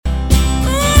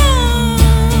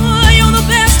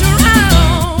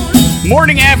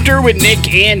Morning After with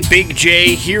Nick and Big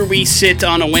J. Here we sit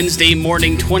on a Wednesday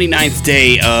morning, 29th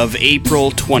day of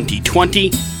April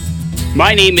 2020.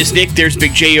 My name is Nick. There's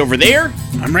Big J over there.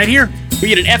 I'm right here. We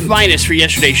get an F- for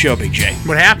yesterday's show, Big J.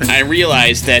 What happened? I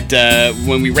realized that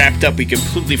when we wrapped up, we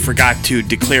completely forgot to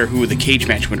declare who the cage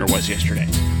match winner was yesterday.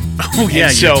 Oh, yeah.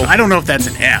 So I don't know if that's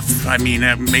an F. I mean,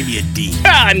 maybe a D.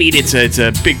 I mean, it's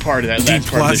a big part of that last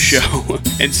part of the show.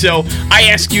 And so I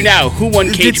ask you now, who won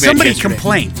cage match Did somebody yesterday?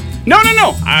 complain? No.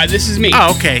 This is me.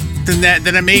 Oh, okay.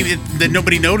 Then maybe that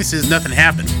nobody notices nothing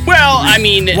happened. Well, I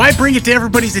mean... Why bring it to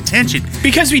everybody's attention?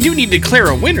 Because we do need to declare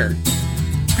a winner.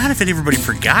 Not if everybody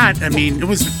forgot. I mean, it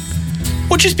was...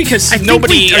 Well, just because I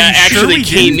nobody think actually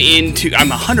sure came into...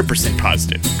 I'm 100%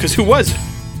 positive. Because who was it?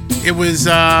 It was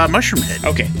Mushroom Head.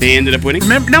 Okay, they ended up winning?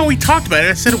 Remember? No, we talked about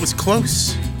it. I said it was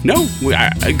close. No,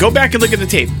 go back and look at the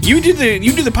tape. You do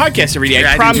the podcast every day.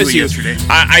 Yeah, I promise didn't do it you. yesterday.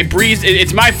 I breezed.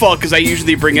 It's my fault because I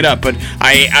usually bring it up, but Or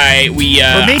maybe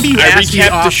you I asked me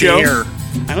recapped off the show. the air.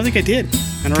 I don't think I did. I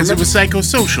don't Because it remember. was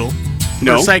psychosocial.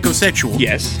 No. Or psychosexual.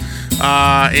 Yes.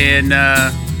 Yeah,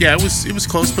 it was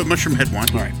close, but Mushroom Head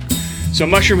won. All right. So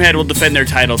Mushroom Head will defend their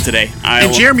title today.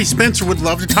 And Jeremy Spencer would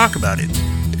love to talk about it.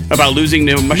 About losing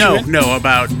to Mushroom Head? No,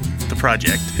 about the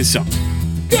project. His song.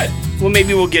 Good. Well,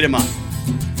 maybe we'll get him on.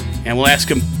 And we'll ask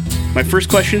him, my first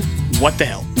question, what the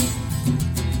hell?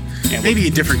 And Maybe a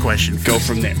different question. Go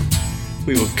from there.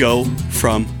 We will go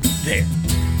from there.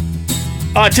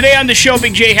 Today on the show,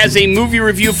 Big J has a movie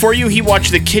review for you. He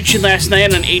watched The Kitchen last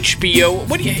night on HBO.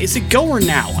 Is it Go or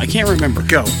Now? I can't remember.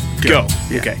 Go. Yeah.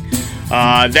 Okay.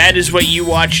 That is what you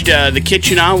watched The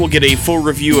Kitchen on. We'll get a full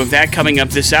review of that coming up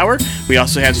this hour. We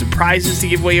also have some prizes to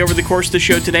give away over the course of the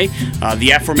show today.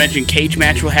 The aforementioned cage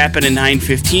match will happen at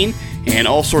 9:15, and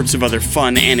all sorts of other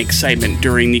fun and excitement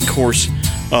during the course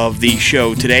of the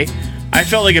show today. I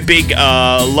felt like a big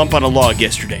lump on a log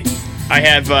yesterday. I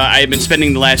have been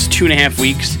spending the last 2.5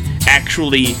 weeks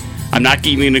actually, I'm not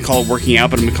even going to call it working out,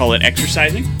 but I'm going to call it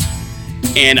exercising.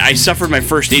 And I suffered my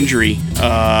first injury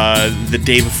the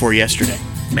day before yesterday.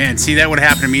 Man, see, that would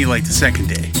happen to me like the second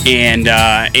day. And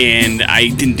I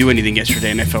didn't do anything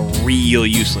yesterday, and I felt real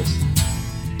useless.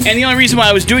 And the only reason why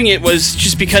I was doing it was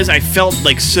just because I felt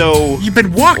like so... You've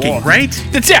been walking, right?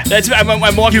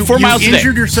 I'm walking 4 miles a day. You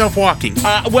injured yourself walking.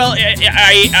 What ended up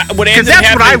happening... Because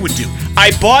that's what I would do.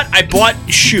 I bought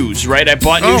shoes, right? I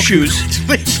bought new shoes.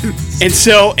 Congratulations.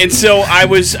 And so I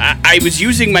was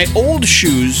using my old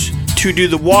shoes to do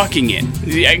the walking in,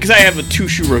 because I have a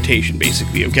 2-shoe rotation,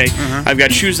 basically, okay? Uh-huh. I've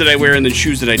got shoes that I wear and then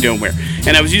shoes that I don't wear.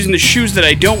 And I was using the shoes that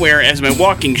I don't wear as my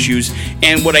walking shoes,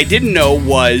 and what I didn't know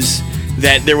was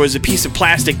that there was a piece of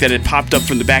plastic that had popped up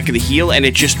from the back of the heel, and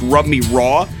it just rubbed me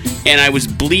raw, and I was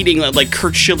bleeding like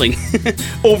Kurt Schilling.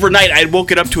 Overnight, I had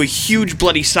woken up to a huge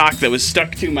bloody sock that was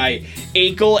stuck to my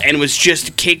ankle and was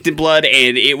just caked in blood,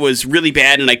 and it was really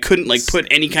bad, and I couldn't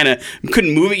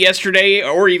couldn't move it yesterday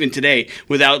or even today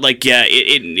without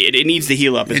it needs to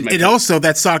heal up. And also,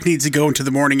 that sock needs to go into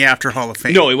the Morning After Hall of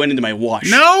Fame. No, it went into my wash.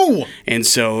 No! And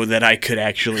so that I could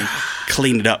actually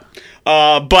clean it up.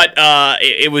 But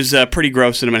it was pretty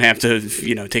gross, and I'm gonna have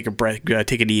to, take a breath,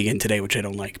 take a knee again today, which I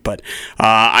don't like. But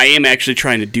I am actually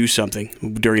trying to do something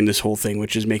during this whole thing,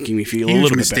 which is making me feel a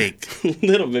little bit better. A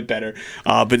little bit better.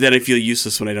 But then I feel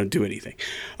useless when I don't do anything.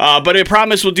 But I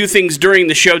promise we'll do things during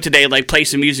the show today, like play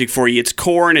some music for you. It's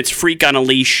Korn, it's Freak on a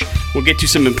Leash. We'll get to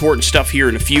some important stuff here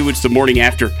in a few. It's the Morning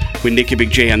After with Nick and Big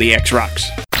J on the X Rocks.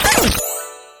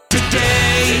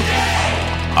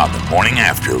 On the Morning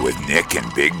After with Nick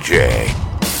and Big J.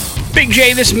 Big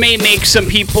J, this may make some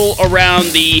people around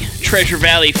the Treasure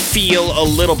Valley feel a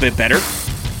little bit better.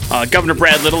 Governor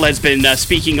Brad Little has been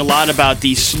speaking a lot about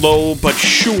the slow but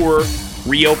sure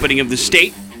reopening of the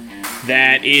state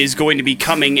that is going to be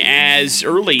coming as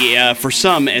early for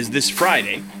some as this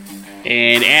Friday.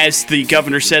 And as the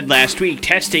governor said last week,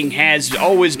 testing has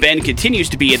always been, continues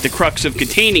to be at the crux of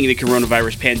containing the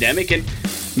coronavirus pandemic and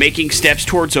making steps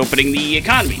towards opening the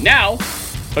economy. Now,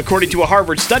 according to a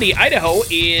Harvard study, Idaho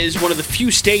is one of the few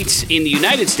states in the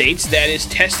United States that is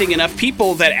testing enough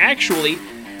people that actually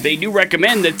they do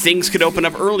recommend that things could open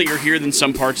up earlier here than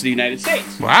some parts of the United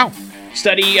States. Wow.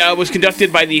 Study was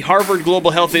conducted by the Harvard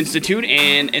Global Health Institute,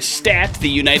 and Estat, the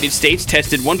United States,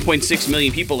 tested 1.6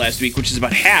 million people last week, which is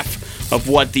about half of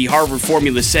what the Harvard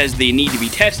formula says they need to be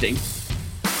testing.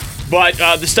 But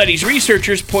the study's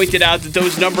researchers pointed out that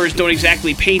those numbers don't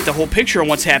exactly paint the whole picture on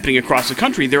what's happening across the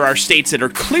country. There are states that are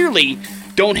clearly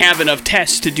don't have enough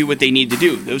tests to do what they need to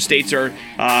do. Those states are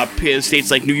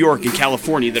states like New York and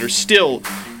California that are still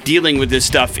dealing with this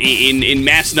stuff in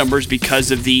mass numbers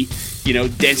because of the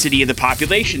density of the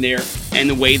population there and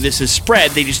the way this is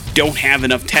spread. They just don't have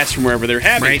enough tests from wherever they're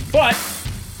having. Right. But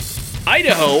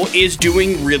Idaho is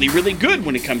doing really, really good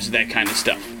when it comes to that kind of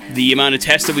stuff. The amount of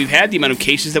tests that we've had, the amount of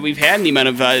cases that we've had, and the amount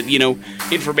of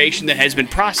information that has been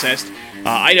processed.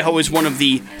 Idaho is one of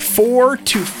the 4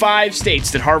 to 5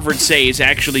 states that Harvard say is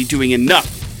actually doing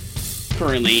enough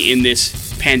currently in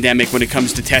this pandemic when it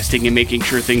comes to testing and making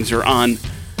sure things are on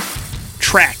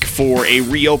track for a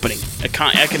reopening,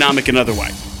 economic and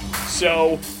otherwise.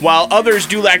 So while others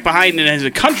do lag behind, and as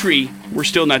a country, we're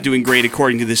still not doing great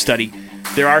according to this study,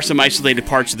 there are some isolated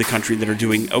parts of the country that are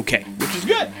doing okay, which is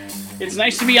good. It's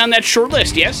nice to be on that short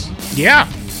list, yes?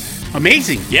 Yeah.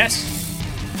 Amazing. Yes.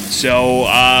 So,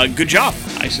 good job,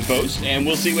 I suppose. And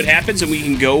we'll see what happens, and we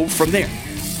can go from there.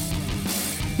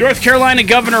 North Carolina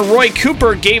Governor Roy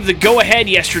Cooper gave the go-ahead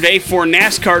yesterday for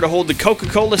NASCAR to hold the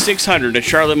Coca-Cola 600 at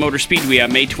Charlotte Motor Speedway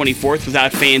on May 24th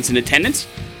without fans in attendance,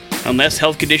 unless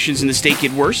health conditions in the state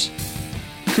get worse.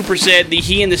 Cooper said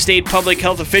he and the state public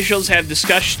health officials have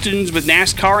discussions with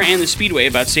NASCAR and the Speedway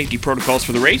about safety protocols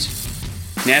for the race.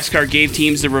 NASCAR gave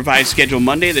teams the revised schedule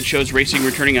Monday that shows racing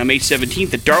returning on May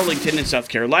 17th at Darlington in South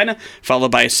Carolina,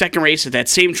 followed by a second race at that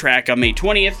same track on May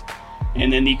 20th,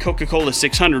 and then the Coca-Cola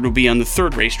 600 will be on the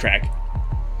third racetrack,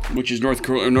 which is North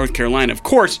Carolina. Of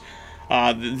course,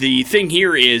 the thing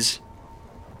here is,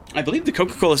 I believe the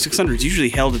Coca-Cola 600 is usually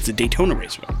held at the Daytona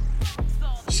Raceway,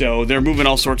 so they're moving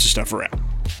all sorts of stuff around.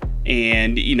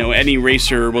 And, any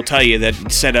racer will tell you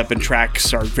that setup and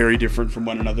tracks are very different from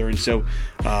one another. And so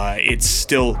it's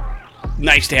still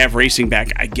nice to have racing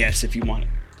back, I guess, if you want it.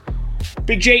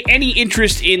 Big J, any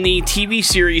interest in the TV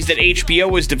series that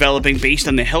HBO is developing based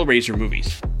on the Hellraiser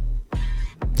movies?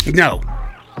 No.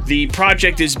 The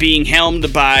project is being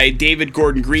helmed by David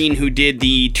Gordon Green, who did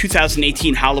the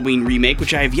 2018 Halloween remake,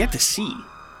 which I have yet to see.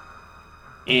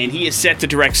 And he is set to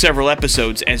direct several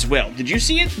episodes as well. Did you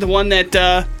see it? The one that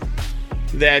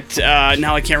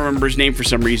now I can't remember his name for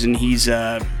some reason. He's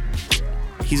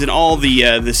in all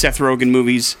the Seth Rogen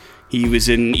movies. He was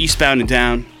in Eastbound and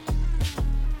Down.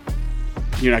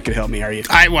 You're not gonna help me, are you?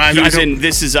 He was in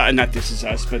This Is not This Is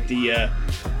Us, but the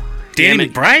Danny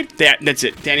McBride. That's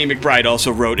it. Danny McBride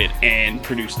also wrote it and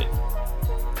produced it.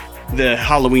 The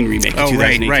Halloween remake of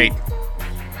 2018. Right.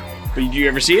 But did you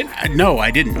ever see it? No, I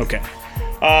didn't. Okay.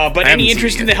 But any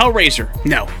interest in the Hellraiser?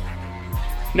 No.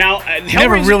 Now,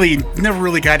 never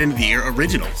really got into the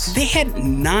originals. They had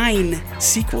 9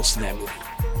 sequels to that movie.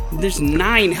 There's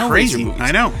 9 Hellraiser Crazy. movies.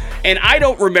 I know. And I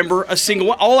don't remember a single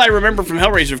one. All I remember from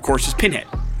Hellraiser, of course, is Pinhead.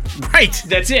 Right.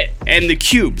 That's it. And the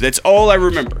cube. That's all I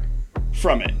remember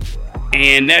from it.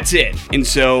 And that's it. And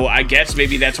so I guess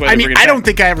maybe that's why. I don't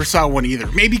think I ever saw one either.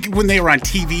 Maybe when they were on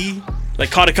TV. Like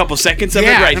caught a couple seconds of it,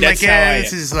 yeah, right? I'm That's like, how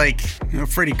this is like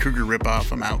Freddy Krueger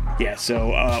ripoff. I'm out. Yeah. So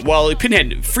while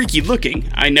Pinhead freaky looking,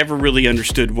 I never really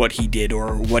understood what he did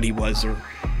or what he was or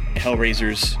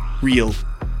Hellraiser's real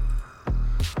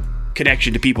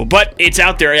connection to people. But it's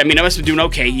out there. I mean, I must have been doing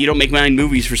okay. You don't make 9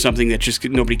 movies for something that just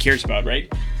nobody cares about,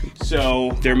 right?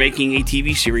 So they're making a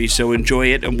TV series. So enjoy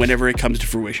it whenever it comes to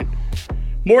fruition.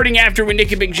 Morning After with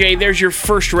Nick and Big J. There's your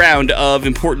first round of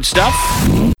important stuff.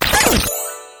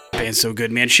 Band's so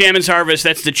good, man. Shaman's Harvest,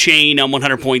 that's The Chain on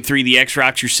 100.3. The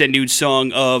X-Rocks, your Send Dude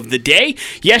song of the day.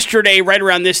 Yesterday, right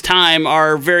around this time,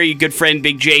 our very good friend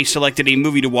Big J selected a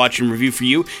movie to watch and review for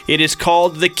you. It is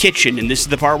called The Kitchen, and this is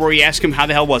the part where we ask him, how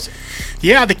the hell was it?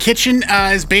 Yeah, The Kitchen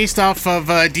is based off of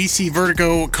DC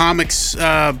Vertigo Comics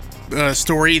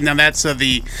story. Now that's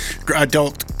the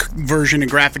adult version and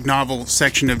graphic novel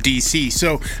section of DC.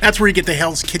 So that's where you get the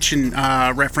Hell's Kitchen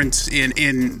reference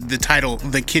in the title,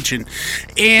 The Kitchen.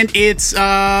 And it's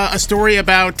a story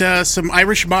about some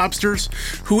Irish mobsters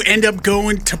who end up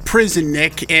going to prison,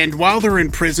 Nick. And while they're in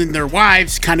prison, their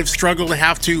wives kind of struggle to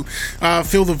have to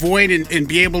fill the void and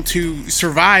be able to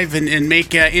survive and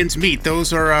make ends meet.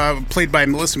 Those are played by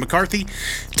Melissa McCarthy,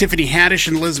 Tiffany Haddish,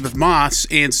 and Elizabeth Moss.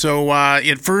 And so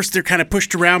at first they're kind of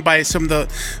pushed around by some of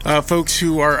the folks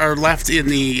who are left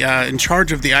in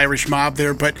charge of the Irish mob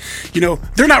there, but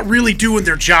they're not really doing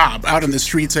their job out in the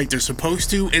streets like they're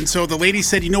supposed to. And so the lady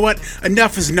said, you know what,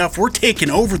 enough is enough, we're taking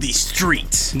over these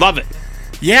streets. Love it.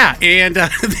 Yeah, and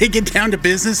they get down to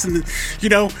business, and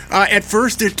at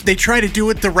first they try to do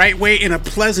it the right way, in a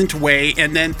pleasant way,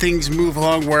 and then things move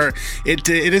along where it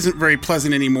isn't very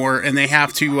pleasant anymore, and they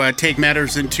have to take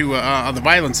matters into on the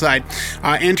violent side.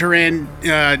 Enter in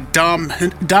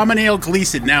Domhnall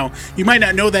Gleeson. Now, you might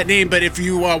not know that name, but if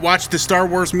you watch the Star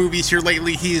Wars movies here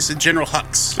lately, he is General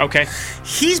Hux. Okay.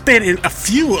 He's been in a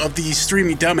few of these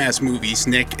streaming dumbass movies,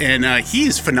 Nick, and he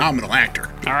is a phenomenal actor.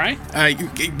 All right.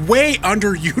 Way under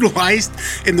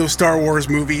underutilized in those Star Wars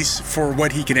movies for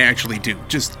what he can actually do.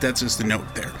 That's just a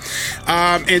note there.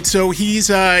 And so he's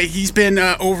been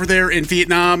over there in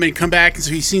Vietnam and come back, and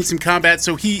so he's seen some combat,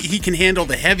 so he can handle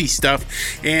the heavy stuff.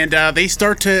 And they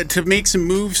start to make some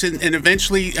moves, and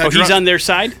eventually. He's on their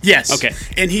side? Yes. Okay.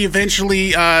 And he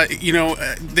eventually,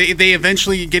 they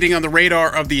eventually getting on the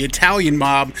radar of the Italian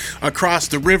mob across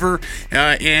the river,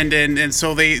 and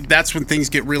so that's when things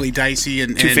get really dicey.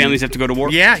 And Two families have to go to war?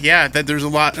 Yeah. There's a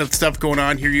lot of stuff going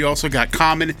on here. You also got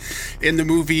Common in the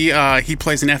movie. He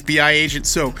plays an FBI agent,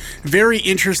 so very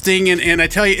interesting. And I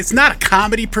tell you, it's not a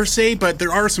comedy per se, but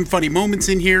there are some funny moments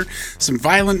in here, some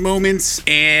violent moments,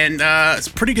 and it's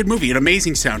a pretty good movie, an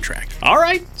amazing soundtrack. All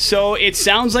right, so it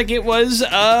sounds like it was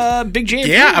Big J.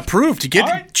 Yeah, approved.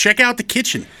 Check out The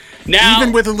Kitchen. Now,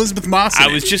 even with Elizabeth Moss in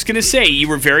I was just going to say, you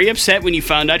were very upset when you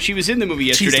found out she was in the movie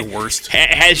yesterday. She's the worst.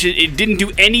 It didn't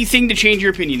do anything to change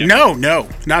your opinion of her? No,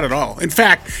 not at all. In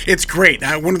fact, it's great.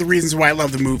 One of the reasons why I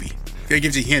love the movie. It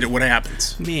gives you a hint at what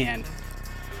happens. Man.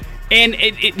 And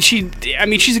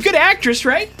she's a good actress,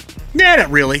 right? Nah, not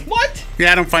really. What?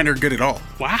 Yeah, I don't find her good at all.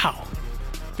 Wow.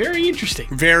 Very interesting.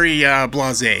 Very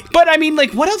blasé. But,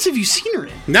 what else have you seen her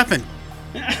in? Nothing.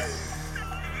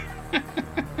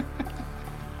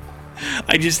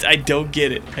 I don't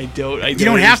get it. I don't You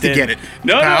don't have to get it.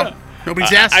 No.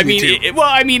 Nobody's asking me to.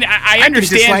 I understand. I can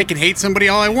dislike and hate somebody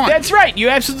all I want. That's right. You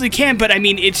absolutely can. But,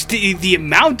 it's the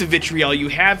amount of vitriol you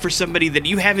have for somebody that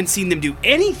you haven't seen them do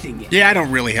anything yet. Yeah, I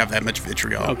don't really have that much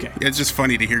vitriol. Okay. It's just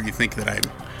funny to hear you think that I'm...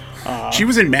 She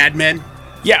was in Mad Men.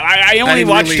 Yeah, I only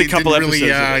watched a couple episodes.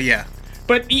 Yeah.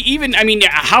 But even,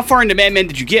 how far into Mad Men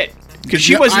did you get? Because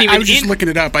she wasn't even. I was just looking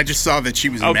it up. I just saw that she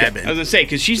was in Mad Men. I was gonna say,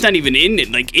 because she's not even in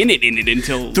it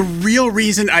until. The real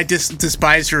reason I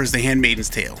despise her is The Handmaid's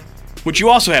Tale, which you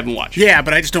also haven't watched. Yeah,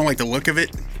 but I just don't like the look of it.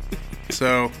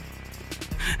 So.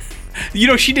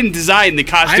 She didn't design the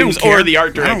costumes or the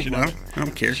art direction. I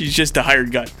don't care. She's just a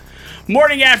hired gun.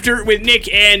 Morning After with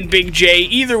Nick and Big J.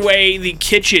 Either way, The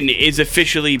Kitchen is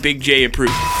officially Big J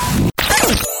approved.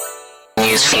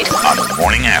 On the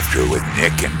Morning After with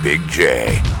Nick and Big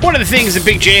J. One of the things that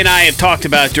Big J and I have talked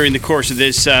about during the course of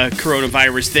this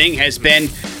coronavirus thing has been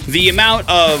the amount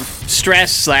of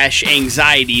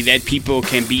stress/anxiety that people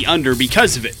can be under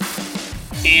because of it.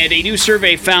 And a new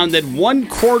survey found that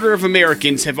 1/4 of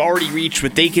Americans have already reached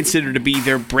what they consider to be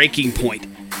their breaking point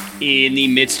in the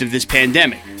midst of this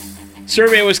pandemic.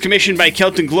 Survey was commissioned by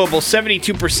Kelton Global.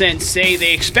 72% say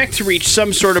they expect to reach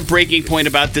some sort of breaking point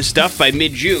about this stuff by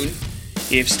mid-June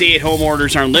if stay-at-home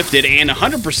orders aren't lifted, and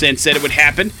 100% said it would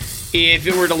happen if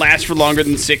it were to last for longer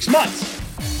than 6 months.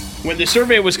 When the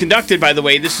survey was conducted, by the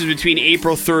way, this is between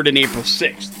April 3rd and April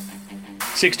 6th.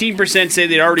 16% said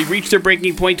they'd already reached their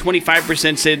breaking point.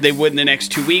 25% said they would in the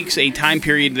next 2 weeks, a time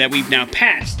period that we've now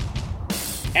passed.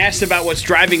 Asked about what's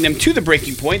driving them to the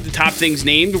breaking point, the top things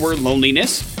named were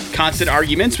loneliness, constant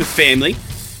arguments with family,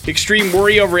 extreme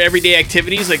worry over everyday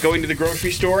activities like going to the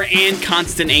grocery store, and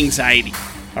constant anxiety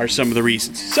are some of the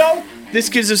reasons. So, this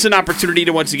gives us an opportunity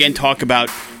to once again talk about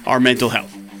our mental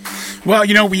health. Well,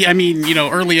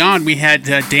 early on we had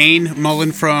Dane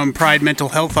Mullen from Pride Mental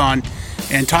Health on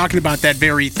and talking about that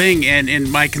very thing,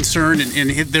 and my concern and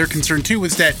their concern too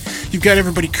was that you've got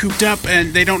everybody cooped up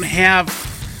and they don't have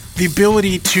the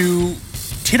ability to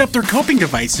hit up their coping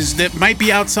devices that might be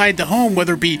outside the home,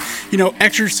 whether it be,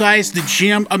 exercise, the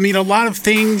gym. A lot of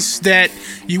things that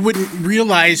you wouldn't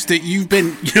realize that you've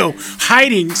been,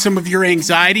 hiding some of your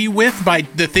anxiety with by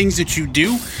the things that you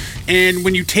do. And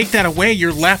when you take that away,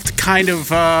 you're left kind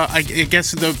of, I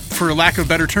guess, for lack of a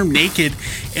better term, naked,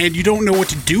 and you don't know what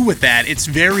to do with that. It's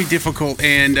very difficult,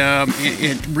 and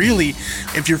really,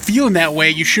 if you're feeling that way,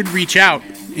 you should reach out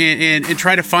and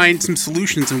try to find some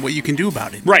solutions and what you can do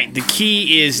about it. Right. The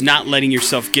key is not letting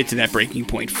yourself get to that breaking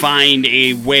point. Find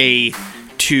a way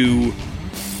to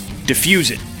diffuse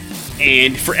it.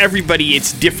 And for everybody,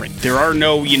 it's different. There are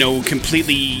no,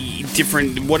 completely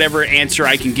different, whatever answer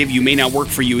I can give you may not work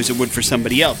for you as it would for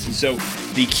somebody else. And so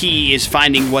the key is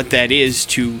finding what that is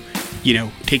to,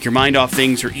 take your mind off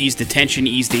things or ease the tension,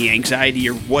 ease the anxiety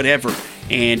or whatever,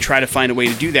 and try to find a way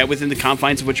to do that within the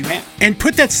confines of what you have. And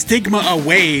put that stigma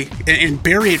away and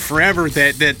bury it forever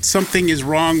that something is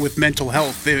wrong with mental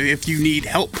health if you need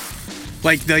help.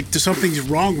 Like something's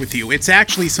wrong with you. It's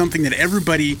actually something that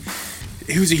everybody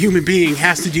who's a human being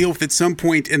has to deal with at some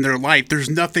point in their life. There's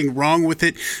nothing wrong with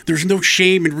it. There's no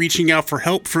shame in reaching out for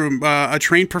help from a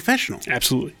trained professional.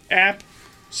 Absolutely.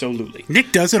 Absolutely.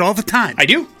 Nick does it all the time. I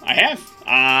do. I have.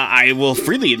 I will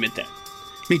freely admit that.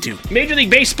 Me too. Major League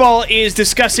Baseball is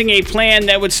discussing a plan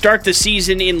that would start the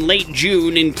season in late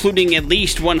June, including at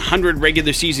least 100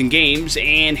 regular season games,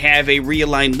 and have a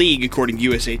realigned league, according to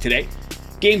USA Today.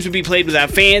 Games would be played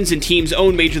without fans and teams'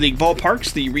 own Major League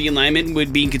ballparks. The realignment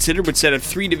would set up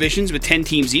 3 divisions with 10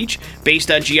 teams each, based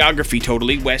on geography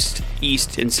totally, West,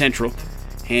 East, and Central.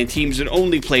 And teams would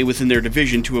only play within their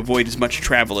division to avoid as much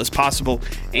travel as possible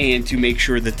and to make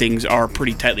sure that things are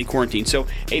pretty tightly quarantined. So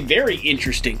a very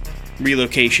interesting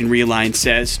relocation, realign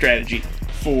strategy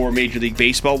for Major League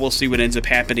Baseball. We'll see what ends up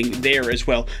happening there as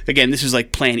well. Again, this is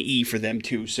like plan E for them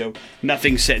too, so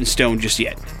nothing set in stone just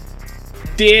yet.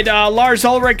 Did Lars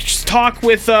Ulrich's talk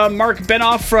with Mark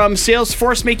Benoff from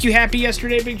Salesforce make you happy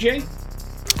yesterday, Big J?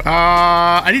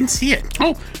 I didn't see it.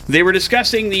 Oh, they were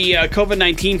discussing the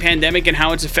COVID-19 pandemic and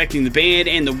how it's affecting the band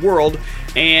and the world,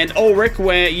 and Ulrich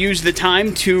used the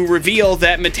time to reveal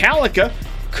that Metallica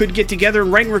could get together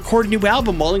and write and record a new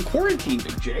album while in quarantine,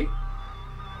 Big J.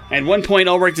 At one point,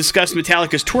 Ulrich discussed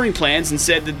Metallica's touring plans and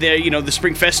said that the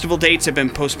spring festival dates have been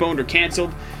postponed or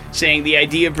canceled, saying the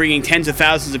idea of bringing tens of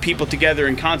thousands of people together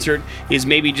in concert is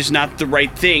maybe just not the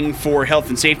right thing for health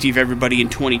and safety of everybody in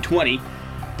 2020.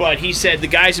 But he said the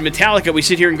guys in Metallica, we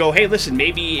sit here and go, hey, listen,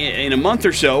 maybe in a month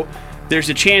or so, there's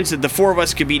a chance that the 4 of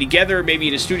us could be together, maybe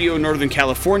in a studio in Northern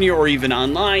California or even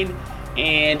online.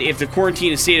 And if the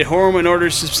quarantine is stayed at home in order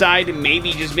to subside,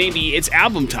 maybe, just maybe, it's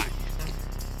album time.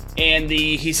 And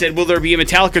he said, will there be a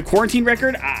Metallica quarantine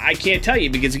record? I can't tell you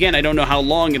because, again, I don't know how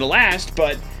long it'll last,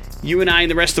 but you and I and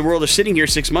the rest of the world are sitting here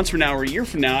 6 months from now or a year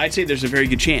from now, I'd say there's a very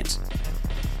good chance.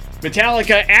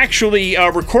 Metallica actually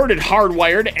recorded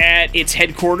Hardwired at its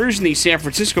headquarters in the San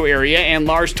Francisco area, and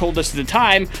Lars told us at the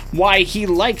time why he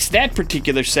likes that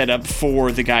particular setup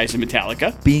for the guys in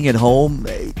Metallica. Being at home,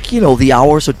 the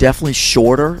hours are definitely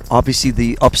shorter. Obviously,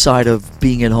 the upside of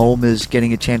being at home is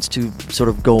getting a chance to sort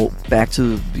of go back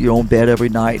to your own bed every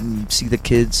night and see the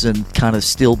kids and kind of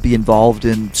still be involved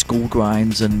in school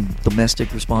grinds and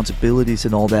domestic responsibilities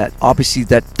and all that. Obviously,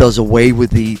 that does away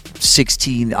with the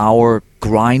 16-hour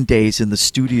grind days in the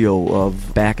studio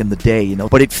of back in the day,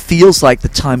 but it feels like the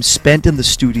time spent in the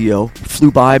studio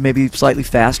flew by maybe slightly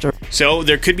faster. So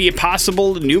there could be a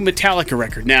possible new Metallica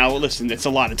record. Now, listen, that's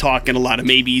a lot of talk and a lot of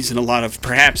maybes and a lot of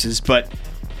perhapses, but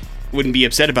wouldn't be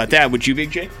upset about that, would you, Big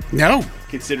J? No.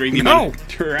 Considering the amount of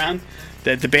turnaround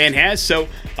that the band has. So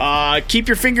keep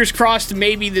your fingers crossed.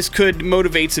 Maybe this could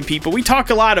motivate some people. We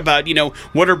talk a lot about,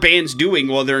 what are bands doing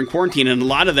while they're in quarantine, and a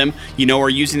lot of them, are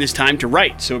using this time to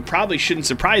write. So it probably shouldn't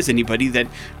surprise anybody that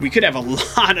we could have a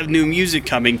lot of new music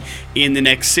coming in the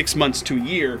next 6 months to a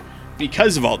year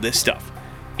because of all this stuff.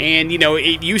 And,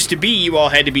 it used to be you all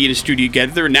had to be in a studio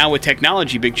together, and now with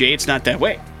technology, Big J, it's not that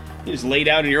way. You just lay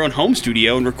down in your own home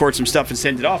studio and record some stuff and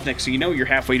send it off. Next thing you know, you're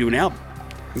halfway to an album.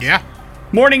 Yeah.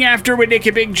 Morning After with Nick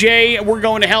and Big J. We're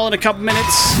going to hell in a couple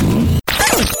minutes.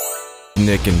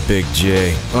 Nick and Big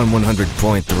J on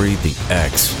 100.3 The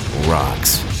X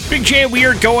Rocks. Big J, we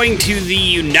are going to the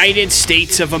United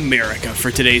States of America for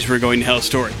today's We're Going to Hell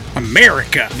story.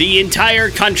 America. The entire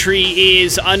country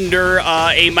is under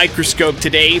a microscope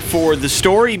today for the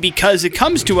story because it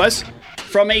comes to us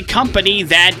from a company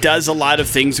that does a lot of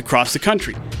things across the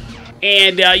country.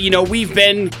 And, we've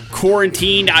been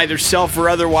quarantined, either self or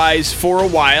otherwise, for a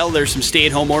while. There's some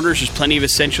stay-at-home orders. There's plenty of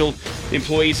essential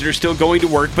employees that are still going to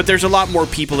work, but there's a lot more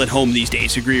people at home these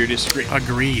days. Agree or disagree?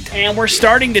 Agreed. And we're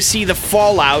starting to see the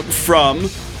fallout from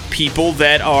people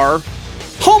that are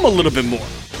home a little bit more.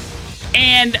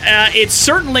 And it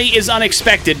certainly is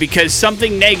unexpected because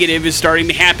something negative is starting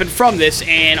to happen from this,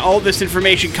 and all this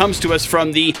information comes to us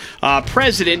from the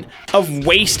president of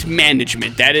Waste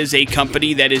Management. That is a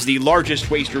company that is the largest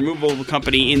waste removal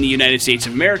company in the United States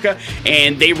of America,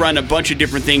 and they run a bunch of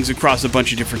different things across a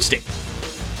bunch of different states.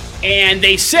 And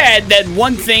they said that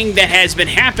one thing that has been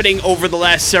happening over the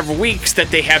last several weeks that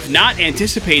they have not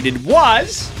anticipated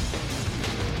was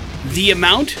the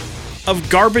amount of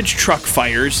garbage truck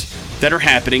fires that are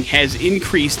happening has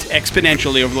increased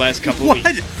exponentially over the last couple of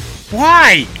weeks.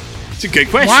 Why? It's a good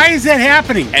question. Why is that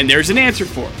happening? And there's an answer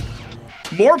for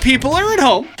it. More people are at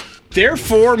home.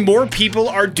 Therefore, more people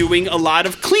are doing a lot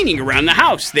of cleaning around the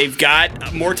house. They've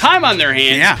got more time on their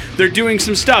hands. Yeah. They're doing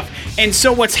some stuff. And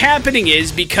so what's happening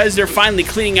is because they're finally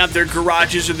cleaning out their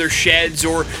garages or their sheds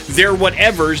or their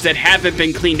whatevers that haven't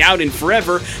been cleaned out in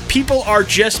forever, people are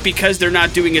just, because they're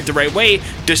not doing it the right way,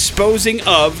 disposing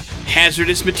of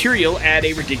hazardous material at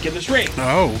a ridiculous rate.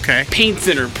 Oh, okay. Paint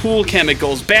thinner, pool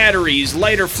chemicals, batteries,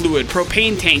 lighter fluid,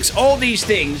 propane tanks, all these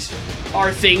things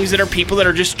are things that are people that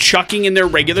are just chucking in their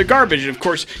regular garbage. And of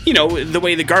course, you know, the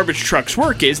way the garbage trucks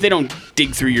work is they don't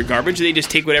dig through your garbage. They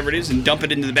just take whatever it is and dump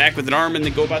it into the back with an arm and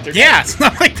then go about their day. Yeah, it's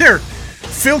not like they're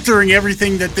filtering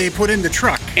everything that they put in the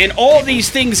truck. And all these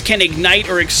things can ignite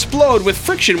or explode with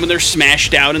friction when they're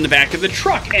smashed down in the back of the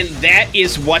truck. And that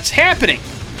is what's happening.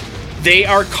 They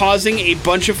are causing a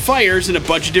bunch of fires in a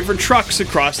bunch of different trucks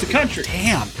across the country.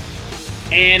 Damn.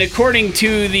 And according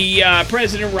to the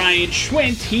President Ryan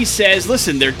Schwint, he says,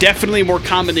 listen, they're definitely more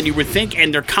common than you would think,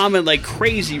 and they're common like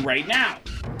crazy right now.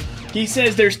 He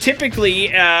says there's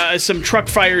typically some truck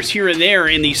fires here and there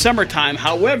in the summertime.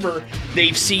 However,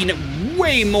 they've seen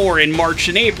way more in March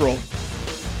and April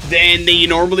than they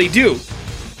normally do.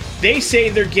 They say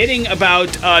they're getting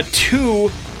about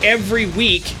 2 every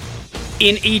week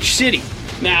in each city.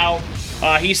 Now,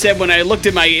 he said when I looked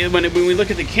at when we look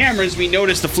at the cameras, we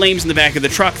notice the flames in the back of the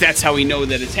truck. That's how we know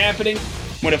that it's happening.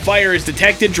 When a fire is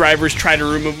detected, drivers try to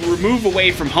remove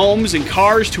away from homes and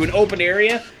cars to an open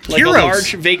area, like a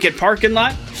large vacant parking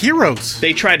lot. Heroes.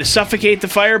 They try to suffocate the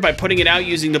fire by putting it out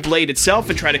using the blade itself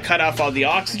and try to cut off all the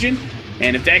oxygen.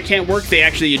 And if that can't work, they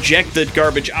actually eject the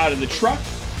garbage out of the truck.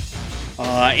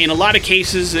 In a lot of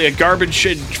cases, garbage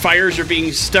fires are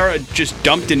being just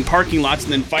dumped in parking lots,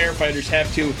 and then firefighters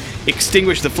have to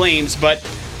extinguish the flames. But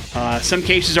some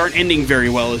cases aren't ending very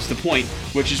well, is the point,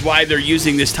 which is why they're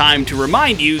using this time to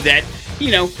remind you that, you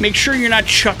know, make sure you're not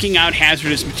chucking out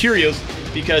hazardous materials,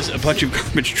 because a bunch of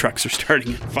garbage trucks are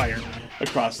starting a fire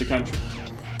across the country.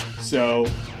 So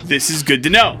this is good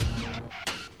to know.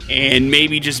 And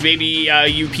maybe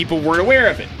you people weren't aware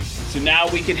of it. So now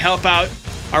we can help out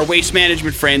our waste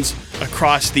management friends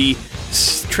across the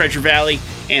Treasure Valley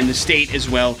and the state as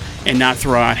well, and not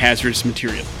throw out hazardous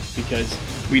material, because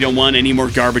we don't want any more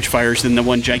garbage fires than the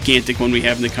one gigantic one we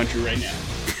have in the country right now.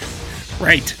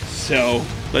 Right. So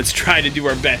let's try to do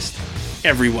our best,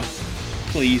 everyone.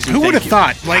 Please. Who would have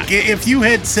thought? Like, if you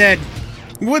had said,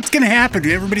 what's going to happen?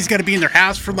 Everybody's got to be in their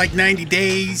house for like 90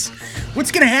 days.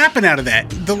 What's going to happen out of that?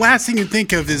 The last thing you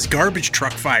think of is garbage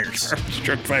truck fires. Garbage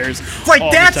truck fires. Like,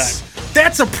 all the time.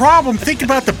 That's a problem. Think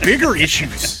about the bigger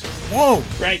issues. Whoa.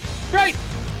 Right.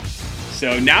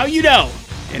 So now you know.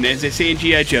 And as they say in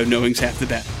G.I. Joe, knowing's half the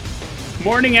battle.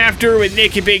 Morning After with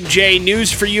Nick and Big J.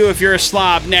 News for you if you're a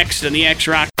slob. Next on the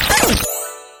X-Rock.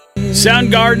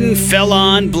 Soundgarden fell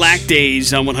on Black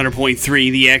Days on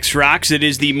 100.3 the X-Rocks. It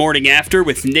is the Morning After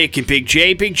with Nick and Big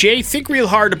J. Big J, think real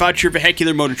hard about your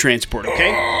vehicular motor transport,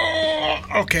 okay?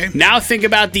 Okay. Now think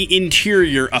about the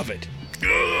interior of it.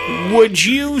 Would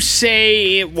you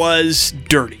say it was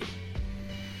dirty?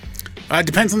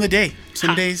 Depends on the day.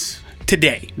 Some days.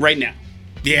 Today, right now.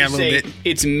 Yeah, a little bit.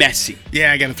 It's messy.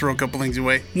 Yeah, I got to throw a couple things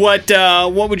away. What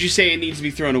would you say it needs to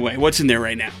be thrown away? What's in there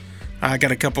right now? I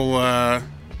got a couple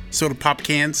soda pop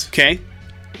cans. Okay.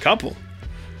 Couple.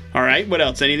 All right. What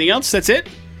else? Anything else? That's it?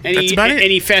 That's about it.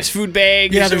 Any fast food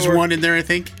bags? Yeah, there's one in there, I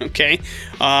think. Okay.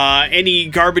 Any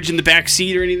garbage in the back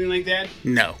seat or anything like that?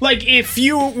 No. Like, if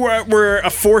you were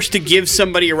forced to give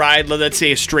somebody a ride, let's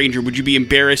say a stranger, would you be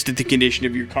embarrassed at the condition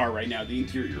of your car right now, the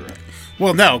interior of it?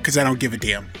 Well, no, because I don't give a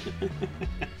damn.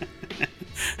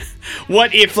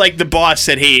 What if, like, the boss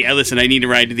said, hey, listen, I need a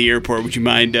ride to the airport. Would you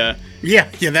mind?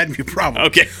 Yeah, that'd be a problem.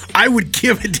 Okay. I would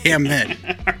give a damn then.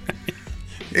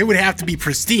 It would have to be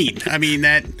pristine. I mean,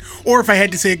 or if I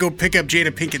had to say go pick up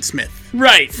Jada Pinkett Smith.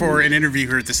 Right. For an interview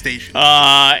here at the station.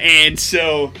 And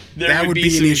so that would be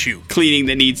some an issue. Cleaning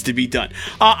that needs to be done.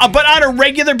 But on a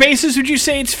regular basis, would you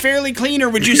say it's fairly clean, or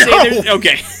would you say there's...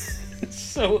 Okay.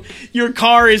 So your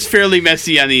car is fairly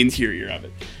messy on the interior of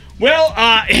it. Well,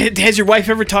 has your wife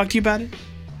ever talked to you about it?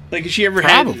 Like, has she ever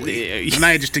Probably. And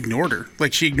I just ignored her.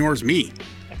 Like, she ignores me.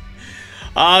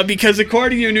 Because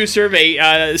according to a new survey,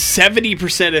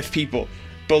 70% of people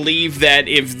believe that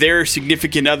if their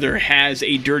significant other has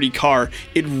a dirty car,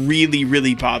 it really,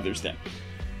 really bothers them.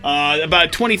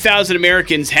 About 20,000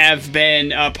 Americans have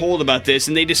been polled about this,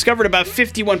 and they discovered about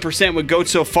 51% would go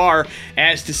so far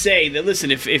as to say that,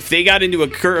 listen, if they got into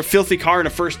a filthy car on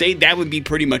a first date, that would be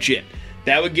pretty much it.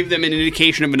 That would give them an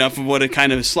indication of enough of what a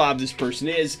kind of a slob this person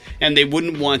is, and they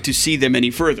wouldn't want to see them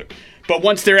any further. But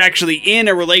once they're actually in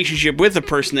a relationship with a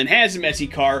person that has a messy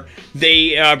car,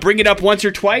 they bring it up once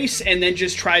or twice and then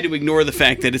just try to ignore the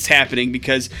fact that it's happening,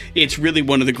 because it's really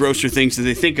one of the grosser things that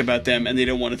they think about them, and they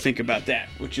don't want to think about that,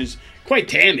 which is quite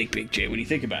damning, Big J, when you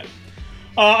think about it.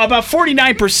 About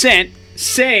 49%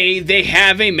 say they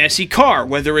have a messy car,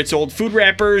 whether it's old food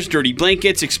wrappers, dirty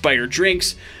blankets, expired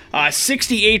drinks.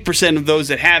 68% of those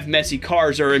that have messy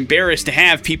cars are embarrassed to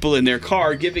have people in their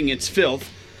car, giving its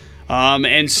filth.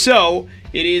 And so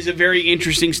it is a very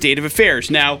interesting state of affairs.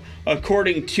 Now,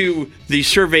 according to the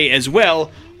survey as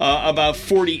well, about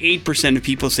 48% of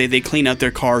people say they clean out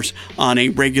their cars on a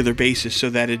regular basis so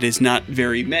that it is not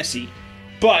very messy.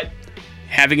 But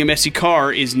having a messy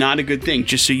car is not a good thing,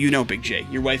 just so you know, Big J.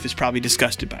 Your wife is probably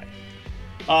disgusted by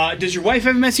it. Does your wife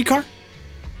have a messy car?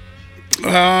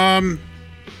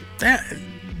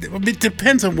 It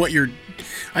depends on what you're...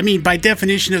 I mean, by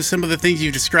definition of some of the things you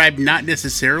described, not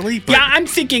necessarily. But Yeah, I'm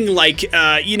thinking like,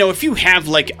 if you have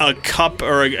like a cup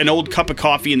or an old cup of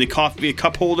coffee in the coffee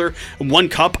cup holder, one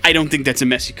cup, I don't think that's a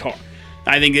messy car.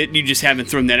 I think that you just haven't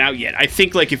thrown that out yet. I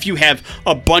think like if you have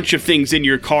a bunch of things in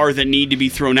your car that need to be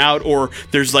thrown out, or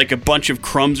there's like a bunch of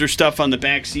crumbs or stuff on the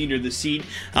back seat or the seat,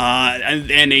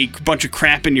 and a bunch of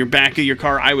crap in your back of your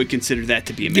car, I would consider that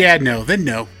to be a messy yeah, no, then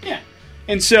no. Yeah.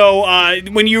 And so,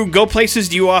 when you go places,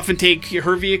 do you often take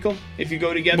her vehicle if you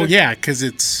go together? Well, yeah, because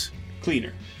it's...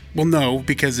 Cleaner. Well, no,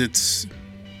 because it's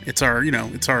our,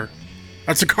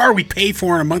 it's a car we pay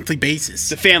for on a monthly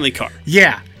basis. It's a family car.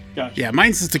 Yeah. Gotcha. Yeah,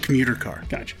 mine's just a commuter car.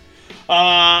 Gotcha.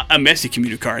 A messy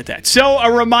commuter car at that. So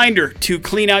a reminder to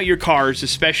clean out your cars,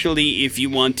 especially if you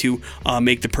want to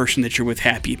make the person that you're with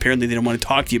happy. Apparently they don't want to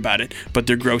talk to you about it, but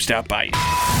they're grossed out by you.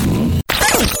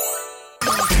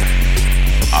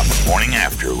 On the morning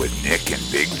after with Nick and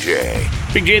Big J.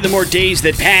 Big J, the more days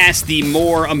that pass, the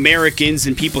more Americans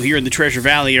and people here in the Treasure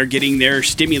Valley are getting their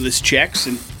stimulus checks.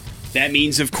 And that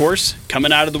means, of course,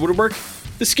 coming out of the woodwork,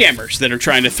 the scammers that are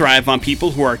trying to thrive on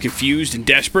people who are confused and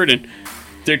desperate, and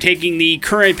they're taking the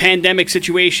current pandemic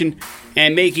situation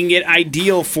and making it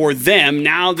ideal for them.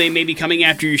 Now they may be coming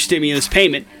after your stimulus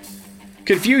payment.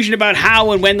 Confusion about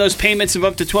how and when those payments of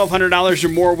up to $1,200 or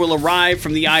more will arrive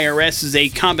from the IRS is a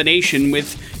combination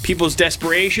with people's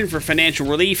desperation for financial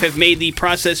relief have made the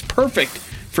process perfect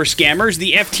for scammers.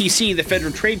 The FTC, the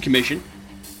Federal Trade Commission,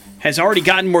 has already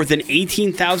gotten more than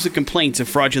 18,000 complaints of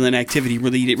fraudulent activity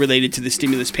related to the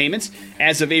stimulus payments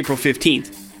as of April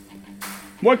 15th.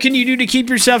 What can you do to keep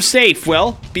yourself safe?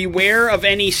 Well, beware of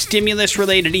any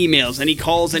stimulus-related emails, any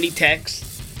calls, any texts.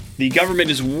 The government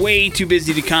is way too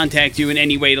busy to contact you in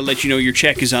any way to let you know your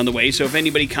check is on the way. So if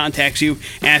anybody contacts you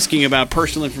asking about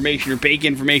personal information or bank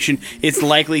information, it's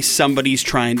likely somebody's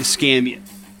trying to scam you.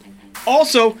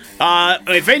 Also,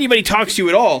 if anybody talks to you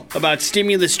at all about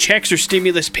stimulus checks or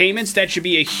stimulus payments, that should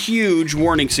be a huge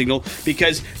warning signal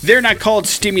because they're not called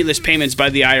stimulus payments by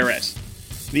the IRS.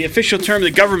 The official term the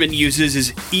government uses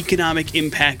is economic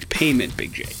impact payment,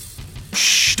 Big J.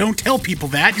 Shh, don't tell people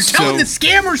that. You're telling the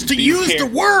scammers to use the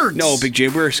words. No, Big J,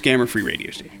 we're a scammer-free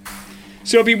radio station.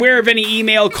 So beware of any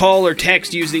email, call, or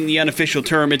text using the unofficial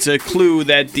term. It's a clue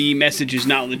that the message is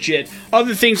not legit.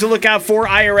 Other things to look out for,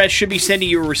 IRS should be sending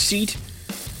you a receipt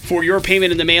for your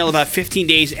payment in the mail about 15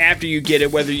 days after you get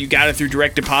it, whether you got it through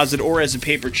direct deposit or as a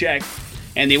paper check,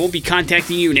 and they won't be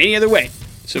contacting you in any other way.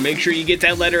 So make sure you get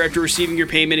that letter after receiving your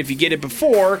payment. If you get it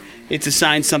before, it's a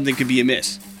sign something could be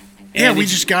amiss. Yeah, we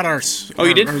just got our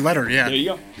you did? Our letter, yeah. There you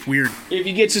go. Weird. If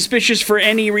you get suspicious for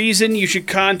any reason, you should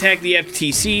contact the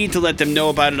FTC to let them know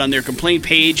about it on their complaint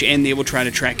page, and they will try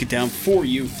to track it down for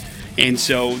you. And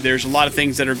so there's a lot of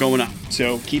things that are going on.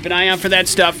 So keep an eye out for that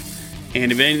stuff, and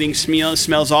if anything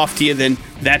smells off to you, then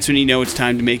that's when you know it's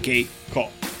time to make a call.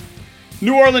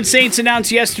 New Orleans Saints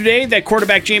announced yesterday that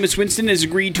quarterback Jameis Winston has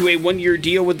agreed to a one-year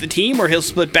deal with the team where he'll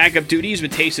split backup duties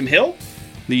with Taysom Hill.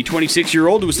 The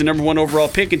 26-year-old, who was the number one overall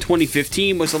pick in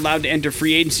 2015, was allowed to enter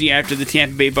free agency after the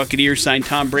Tampa Bay Buccaneers signed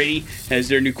Tom Brady as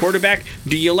their new quarterback.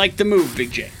 Do you like the move,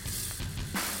 Big J?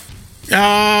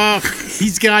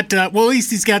 He's got, at least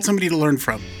he's got somebody to learn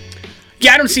from.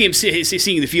 Yeah, I don't see him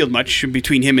seeing the field much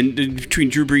between him and between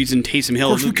Drew Brees and Taysom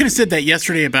Hill. Of course, we could have said that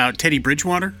yesterday about Teddy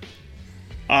Bridgewater.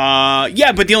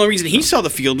 Yeah, but the only reason he saw the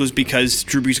field was because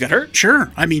Drew Brees got hurt.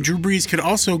 Sure. I mean, Drew Brees could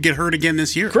also get hurt again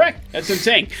this year. Correct. That's what I'm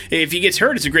saying. If he gets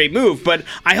hurt, it's a great move. But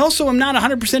I also am not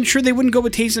 100% sure they wouldn't go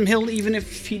with Taysom Hill even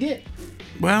if he did.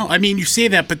 Well, I mean, you say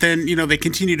that, but then, they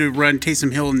continue to run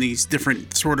Taysom Hill in these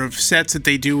different sort of sets that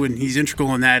they do, and he's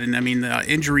integral in that. And, I mean, the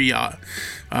injury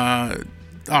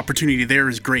opportunity there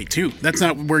is great, too. That's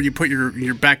not where you put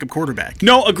your backup quarterback.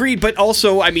 No, agreed. But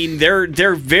also, I mean, they're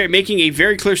making a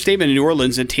very clear statement in New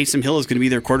Orleans that Taysom Hill is going to be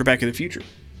their quarterback in the future.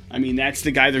 I mean, that's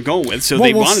the guy they're going with. So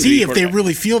we'll see if they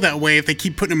really feel that way, if they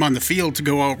keep putting him on the field to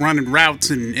go out running routes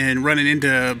and running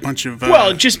into a bunch of...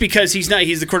 Well, just because he's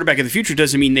the quarterback of the future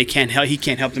doesn't mean he can't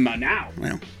help them out now.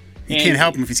 Well, he can't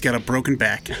help him if he's got a broken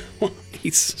back.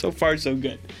 He's so far so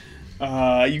good.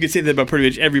 You could say that about pretty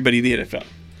much everybody in the NFL.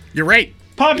 You're right.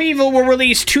 Pop Evil will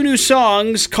release 2 new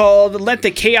songs called Let the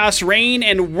Chaos Reign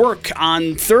and Work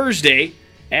on Thursday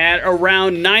at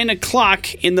around 9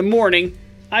 o'clock in the morning.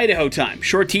 Idaho Time.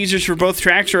 Short teasers for both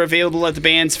tracks are available at the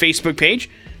band's Facebook page.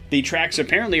 The tracks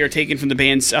apparently are taken from the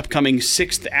band's upcoming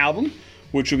 6th album,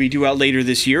 which will be due out later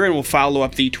this year, and will follow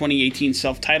up the 2018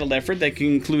 self-titled effort that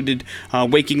included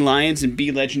Waking Lions and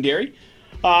Be Legendary.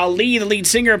 Lee, the lead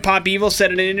singer of Pop Evil,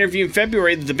 said in an interview in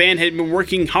February that the band had been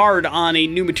working hard on a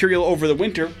new material over the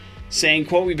winter, saying,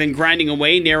 quote, "We've been grinding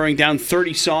away, narrowing down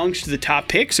 30 songs to the top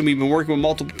picks, and we've been working with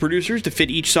multiple producers to fit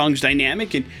each song's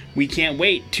dynamic, and we can't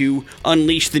wait to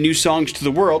unleash the new songs to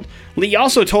the world." Lee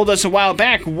also told us a while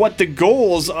back what the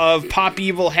goals of Pop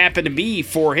Evil happen to be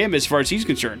for him as far as he's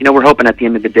concerned. You know, we're hoping at the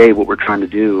end of the day what we're trying to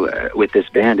do with this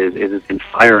band is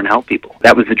inspire and help people.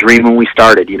 That was the dream when we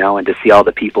started, you know, and to see all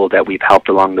the people that we've helped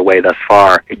along the way thus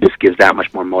far, it just gives that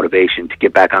much more motivation to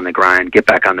get back on the grind, get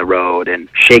back on the road, and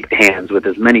shake hands with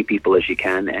as many people as you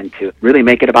can, and to really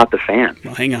make it about the fans.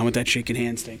 Well, hang on with that shaking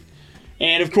hands thing.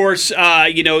 And, of course,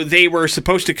 you know, they were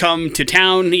supposed to come to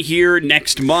town here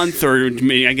next month, or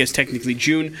I guess technically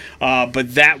June,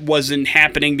 but that wasn't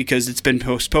happening because it's been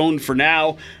postponed for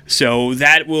now. So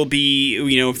that will be,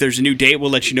 you know, if there's a new date,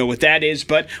 we'll let you know what that is.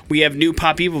 But we have new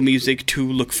Pop Evil music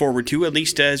to look forward to, at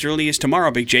least as early as tomorrow.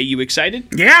 Big J, you excited?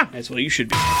 Yeah. That's what you should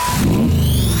be.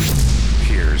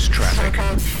 Here's traffic.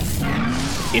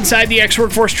 Inside the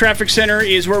X-Workforce Traffic Center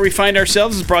is where we find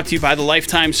ourselves. It's brought to you by the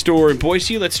Lifetime Store in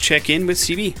Boise. Let's check in with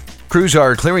CB. Crews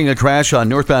are clearing a crash on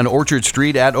northbound Orchard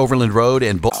Street at Overland Road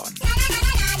and On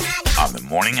the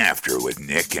morning after with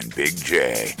Nick and Big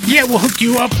J. Yeah, we'll hook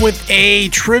you up with a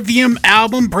Trivium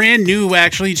album, brand new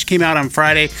actually, just came out on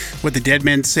Friday. What the Dead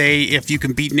Men Say, if you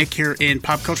can beat Nick here in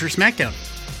Pop Culture Smackdown.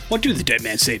 What do the Dead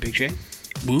Man say, Big J?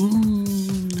 Ooh.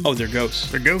 Oh, they're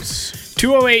ghosts. They're ghosts.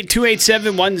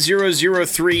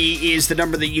 208-287-1003 is the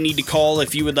number that you need to call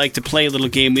if you would like to play a little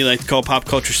game we like to call Pop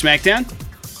Culture Smackdown.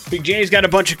 Big J's got a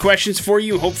bunch of questions for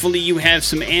you. Hopefully you have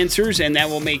some answers, and that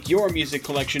will make your music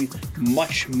collection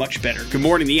much, much better. Good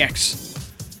morning, the X.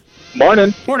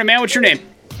 Morning. Morning, man. What's your name?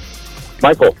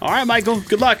 Michael. All right, Michael.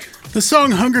 Good luck. The song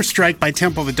Hunger Strike by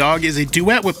Temple of the Dog is a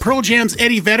duet with Pearl Jam's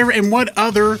Eddie Vedder and what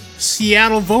other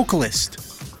Seattle vocalist?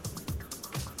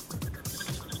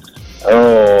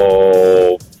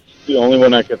 Oh, the only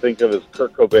one I can think of is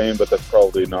Kurt Cobain, but that's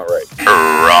probably not right.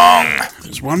 Wrong.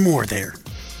 There's one more there.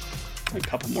 A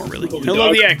couple more, really.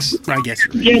 Hello, the X. I guess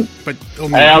you're right. But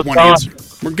only How's one it going? answer.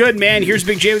 We're good, man. Here's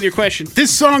Big J with your question.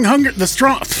 This song,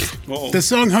 The Uh-oh.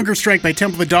 song Hunger Strike by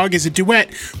Temple of the Dog is a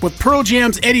duet with Pearl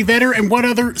Jam's Eddie Vedder and what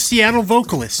other Seattle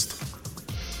vocalist?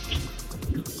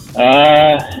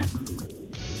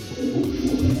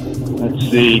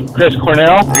 Let's see, Chris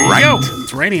Cornell. There you go.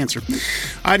 That's the right answer.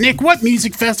 Nick, what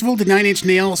music festival did Nine Inch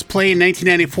Nails play in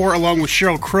 1994 along with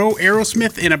Sheryl Crow,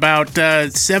 Aerosmith, and about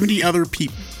 70 other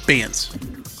bands?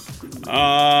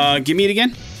 Give me it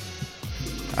again.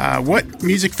 What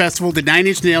music festival did Nine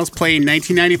Inch Nails play in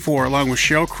 1994 along with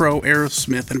Sheryl Crow,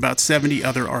 Aerosmith, and about 70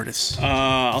 other artists?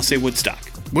 I'll say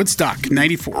Woodstock. Woodstock,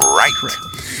 94. Right. Correct.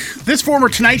 This former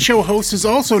Tonight Show host is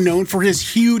also known for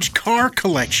his huge car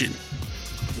collection.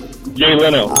 Jay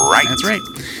Leno. Right. That's right.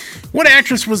 What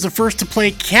actress was the first to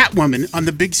play Catwoman on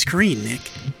the big screen, Nick?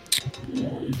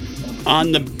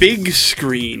 On the big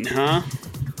screen, huh?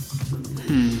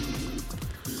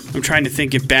 I'm trying to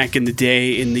think if back in the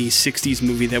day in the 60s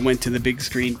movie that went to the big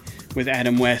screen with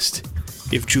Adam West,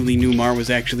 if Julie Newmar was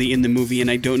actually in the movie, and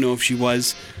I don't know if she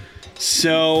was.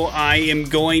 So I am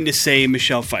going to say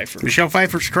Michelle Pfeiffer. Michelle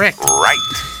Pfeiffer's correct. Right.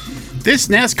 This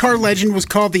NASCAR legend was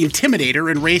called the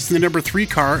Intimidator and raced in the number 3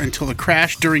 car until a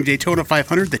crash during Daytona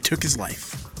 500 that took his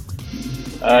life.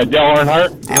 Dale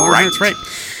Earnhardt. Dale Earnhardt's right.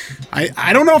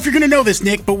 I don't know if you're going to know this,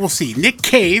 Nick, but we'll see. Nick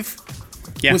Cave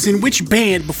was in which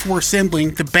band before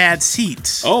assembling the Bad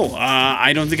Seeds? Oh,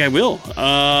 I don't think I will.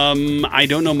 I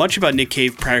don't know much about Nick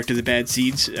Cave prior to the Bad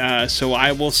Seeds, so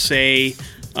I will say,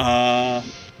 I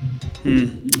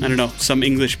don't know, some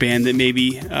English band that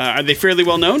maybe, are they fairly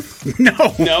well known?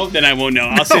 No. No? Then I won't know.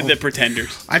 I'll say the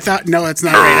Pretenders. I thought, no, that's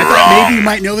not right. I thought maybe you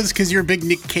might know this because you're a big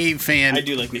Nick Cave fan. I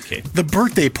do like Nick Cave. The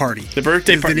Birthday Party. The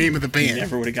Birthday is Party. the name of the band. You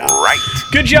never would have got it. Right.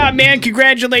 Good job, man.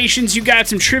 Congratulations. You got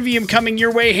some trivium coming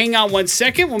your way. Hang on 1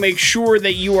 second. We'll make sure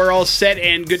that you are all set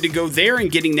and good to go there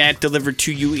and getting that delivered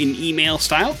to you in email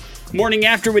style. Morning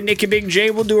After with Nick and Big J.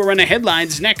 We'll do a run of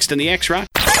headlines next on the X-Rock.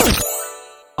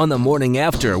 On the morning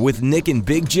after with Nick and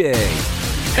Big J.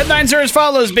 Headlines are as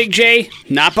follows, Big J.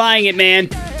 Not buying it, man.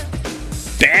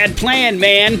 Bad plan,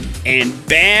 man. And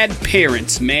bad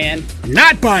parents, man.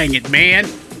 Not buying it, man.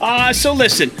 So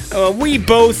listen, we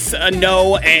both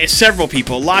know several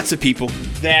people, lots of people,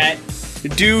 that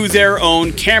do their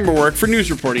own camera work for news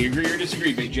reporting. Agree or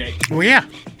disagree, Big J? Well, yeah.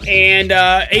 And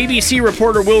ABC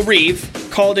reporter Will Reeve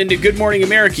called into Good Morning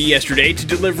America yesterday to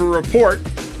deliver a report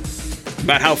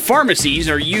about how pharmacies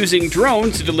are using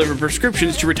drones to deliver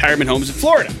prescriptions to retirement homes in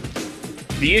Florida.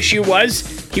 The issue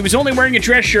was he was only wearing a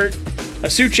dress shirt, a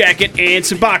suit jacket, and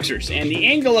some boxers, and the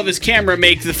angle of his camera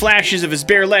makes the flashes of his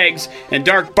bare legs and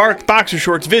dark boxer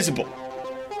shorts visible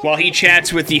while he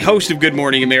chats with the host of Good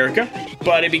Morning America,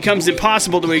 but it becomes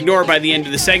impossible to ignore by the end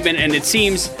of the segment, and it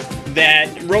seems that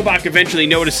Robach eventually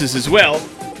notices as well,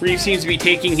 where he seems to be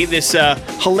taking this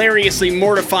hilariously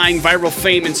mortifying viral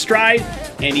fame in stride,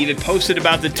 and even posted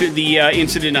about the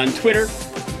incident on Twitter.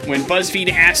 When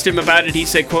BuzzFeed asked him about it, he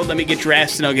said, quote, "Let me get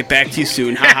dressed and I'll get back to you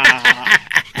soon." Ha ha ha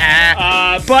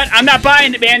ha. But I'm not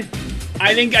buying it, man.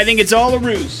 I think it's all a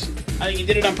ruse. I think he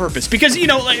did it on purpose. Because,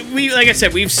 like I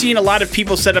said, we've seen a lot of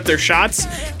people set up their shots,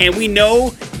 and we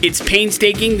know it's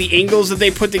painstaking, the angles that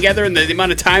they put together and the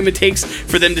amount of time it takes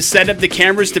for them to set up the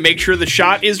cameras to make sure the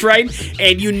shot is right.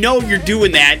 And you know you're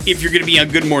doing that if you're going to be on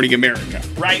Good Morning America,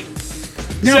 right?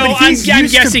 No, so but I'm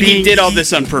guessing he did all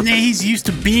this on purpose. He's used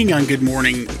to being on Good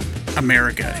Morning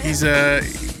America. He's a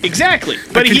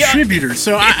contributor.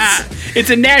 So it's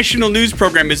a national news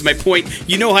program, is my point.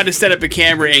 You know how to set up a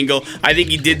camera angle. I think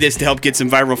he did this to help get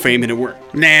some viral fame, and it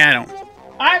worked. Nah, I don't.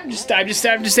 I'm just saying.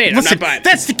 Listen, I'm not buying it.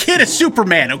 That's the kid of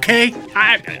Superman, okay?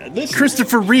 Listen.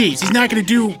 Christopher Reeves. He's not going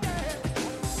to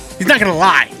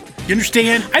lie. You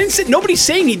understand? I didn't say nobody's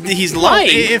saying he's lying.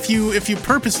 If you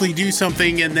purposely do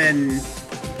something and then.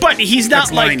 But he's not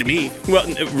That's lying to me. Well,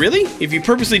 really? If you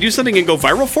purposely do something and go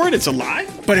viral for it, it's a lie?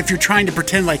 But if you're trying to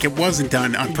pretend like it wasn't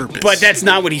done on purpose. But that's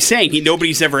not what he's saying.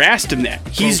 Nobody's ever asked him that.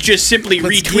 He's just simply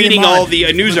retweeting all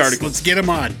the news articles. Let's get him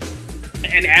on.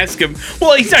 And ask him.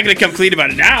 Well, he's not going to come clean about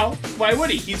it now. Why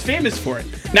would he? He's famous for it.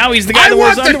 Now he's the guy that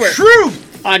wears underwear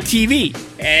truth on TV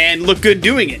and look good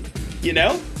doing it.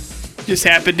 Just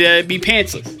happened to be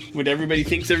pantsless. What everybody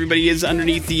thinks everybody is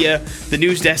underneath the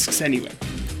news desks anyway.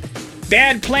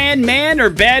 Bad plan, man, or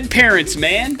bad parents,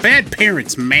 man? Bad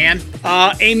parents, man.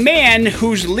 A man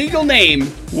whose legal name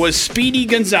was Speedy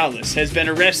Gonzalez has been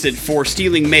arrested for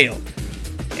stealing mail.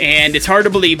 And it's hard to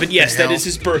believe, but yes, that is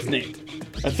his birth name.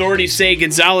 Authorities say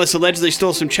Gonzalez allegedly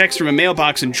stole some checks from a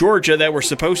mailbox in Georgia that were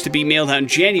supposed to be mailed out in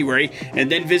January,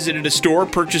 and then visited a store,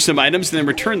 purchased some items, and then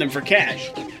returned them for cash.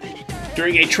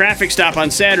 During a traffic stop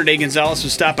on Saturday, Gonzalez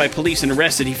was stopped by police and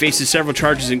arrested. He faces several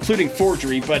charges, including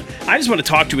forgery, but I just want to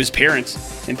talk to his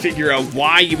parents and figure out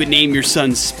why you would name your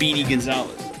son Speedy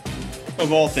Gonzalez,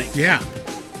 of all things. Yeah.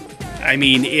 I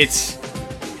mean, it's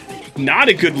not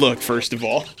a good look, first of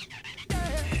all.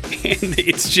 And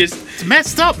it's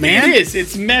messed up, man. It is.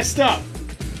 It's messed up.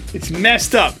 It's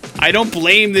messed up. I don't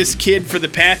blame this kid for the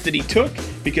path that he took,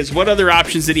 because what other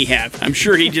options did he have? I'm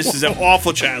sure he just is an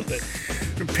awful childhood.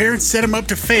 Parents set him up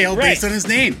to fail based on his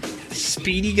name.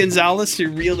 Speedy Gonzalez,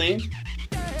 your real name?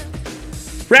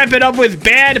 Wrap it up with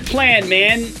bad plan,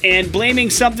 man. And blaming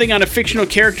something on a fictional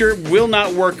character will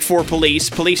not work for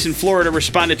police. Police in Florida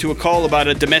responded to a call about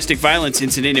a domestic violence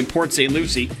incident in Port St.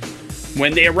 Lucie.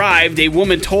 When they arrived, a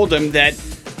woman told them that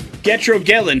Getro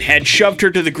Gellin had shoved her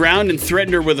to the ground and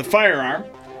threatened her with a firearm.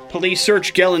 Police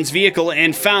searched Gellin's vehicle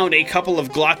and found a couple of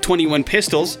Glock 21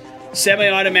 pistols,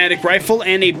 semi-automatic rifle,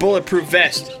 and a bulletproof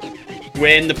vest.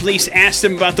 When the police asked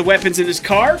him about the weapons in his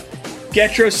car,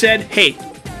 Getro said, "Hey,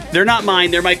 they're not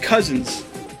mine, they're my cousin's."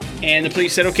 And the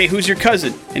police said, "Okay, who's your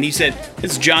cousin?" And he said,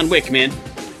 "It's John Wick, man."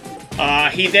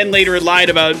 He then later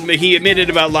he admitted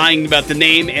about lying about the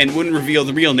name and wouldn't reveal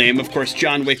the real name. Of course,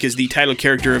 John Wick is the title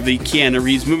character of the Keanu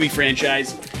Reeves movie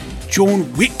franchise.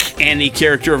 John Wick. And the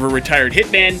character of a retired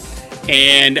hitman.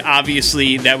 And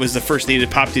obviously, that was the first thing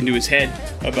that popped into his head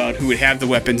about who would have the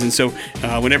weapons. And so,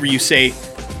 whenever you say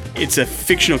it's a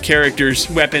fictional character's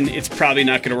weapon, it's probably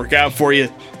not going to work out for you.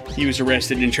 He was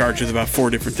arrested and charged with about 4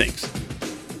 different things.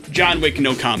 John Wick,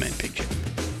 no comment, Big Jim.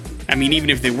 I mean, even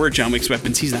if they were John Wick's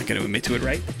weapons, he's not going to admit to it,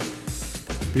 right?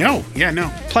 No.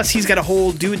 No. Plus, he's got a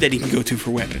whole dude that he can go to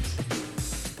for weapons.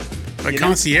 A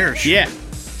concierge. Yeah.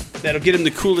 That'll get him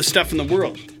the coolest stuff in the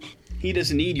world. He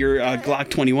doesn't need your Glock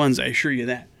 21s, I assure you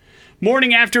that.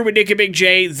 Morning After with Nick and Big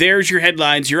J. There's your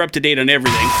headlines. You're up to date on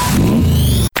everything.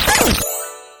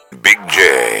 Big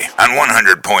J on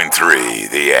 100.3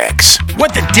 The X.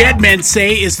 What the Dead Men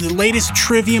Say is the latest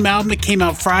Trivium album that came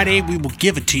out Friday. We will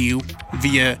give it to you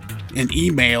via an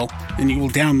email, and you will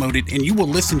download it, and you will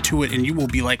listen to it, and you will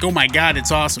be like, oh my god,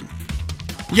 it's awesome.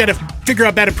 You gotta figure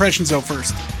out Bad Impressions, though,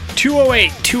 first.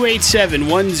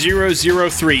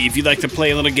 208-287-1003 if you'd like to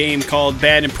play a little game called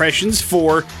Bad Impressions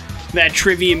for that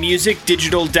Trivia Music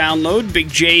digital download. Big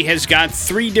J has got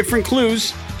 3 different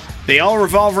clues. They all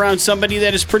revolve around somebody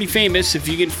that is pretty famous. If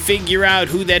you can figure out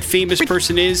who that famous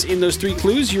person is in those 3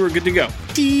 clues, you are good to go.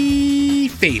 The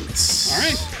famous. All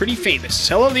right, pretty famous.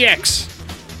 Hello, the X.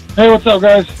 Hey, what's up,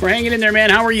 guys? We're hanging in there, man.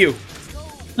 How are you?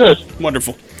 Good.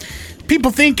 Wonderful.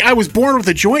 People think I was born with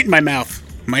a joint in my mouth.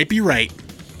 Might be right.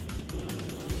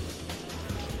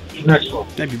 Next one.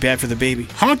 That'd be bad for the baby.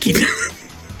 Honky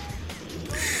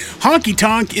Honky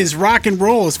Tonk is rock and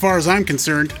roll as far as I'm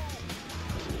concerned.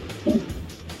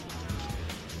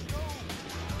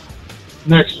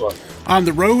 Next one. On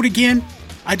the road again?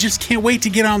 I just can't wait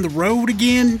to get on the road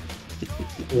again.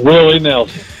 Willie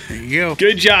Nelson. There you go.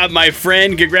 Good job, my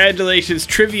friend. Congratulations.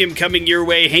 Trivium coming your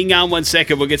way. Hang on 1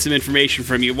 second. We'll get some information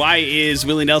from you. Why is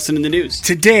Willie Nelson in the news?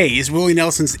 Today is Willie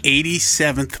Nelson's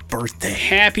 87th birthday.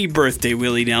 Happy birthday,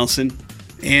 Willie Nelson.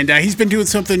 And he's been doing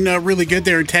something really good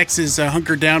there in Texas,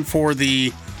 hunkered down for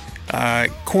the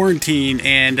quarantine.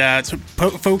 And so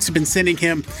folks have been sending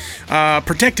him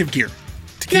protective gear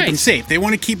to keep him safe. They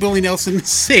want to keep Willie Nelson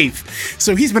safe.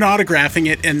 So he's been autographing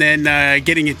it and then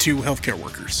getting it to healthcare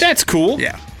workers. That's cool.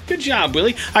 Yeah. Good job,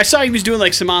 Willie. I saw he was doing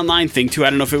like some online thing too. I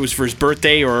don't know if it was for his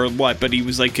birthday or what, but he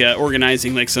was like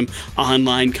organizing like some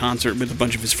online concert with a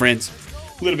bunch of his friends.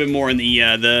 A little bit more in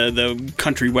the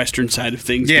country western side of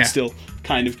things, but still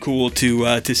kind of cool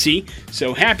to see.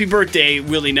 So happy birthday,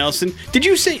 Willie Nelson. Did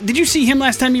you see him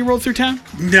last time you rolled through town?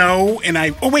 No, and I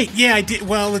did.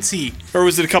 Well, let's see. Or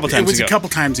was it a couple times ago? It was a couple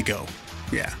times ago.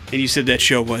 Yeah. And you said that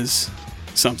show was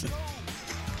something.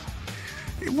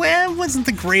 Well, it wasn't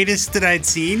the greatest that I'd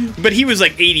seen. But he was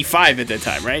like 85 at that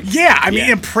time, right? Yeah, I mean,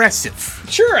 impressive.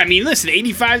 Sure, I mean, listen,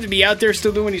 85 to be out there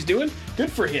still doing what he's doing,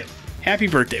 good for him. Happy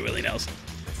birthday, Willie Nelson.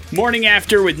 Morning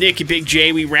After with Nick and Big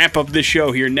J. We wrap up the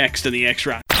show here next on the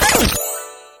X-Rock.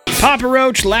 Papa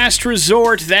Roach, Last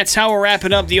Resort. That's how we're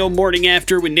wrapping up the old Morning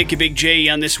After with Nick and Big J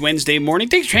on this Wednesday morning.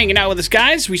 Thanks for hanging out with us,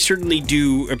 guys. We certainly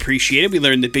do appreciate it. We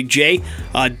learned that Big J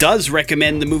does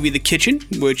recommend the movie The Kitchen,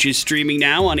 which is streaming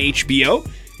now on HBO.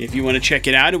 If you want to check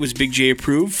it out, it was Big J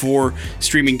approved for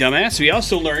Streaming Dumbass. We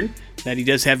also learned that he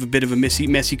does have a bit of a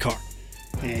messy car.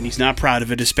 And he's not proud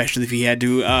of it, especially if he had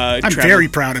to I'm very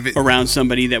proud of it. Around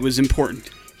somebody that was important.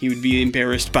 He would be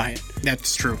embarrassed by it.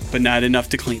 That's true. But not enough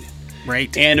to clean it.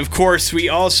 Right. And, of course, we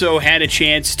also had a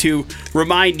chance to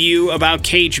remind you about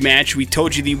Cage Match. We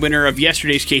told you the winner of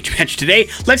yesterday's Cage Match today.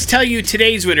 Let's tell you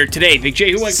today's winner today. Big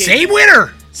J, who won Cage Same Match?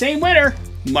 winner! Same winner.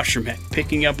 Mushroomhead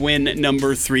picking up win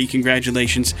number 3.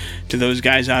 Congratulations to those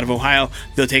guys out of Ohio.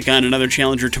 They'll take on another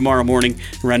challenger tomorrow morning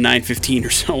around 9:15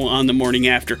 or so on the Morning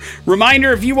After.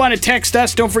 Reminder, if you want to text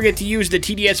us, don't forget to use the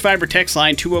TDS Fiber text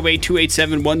line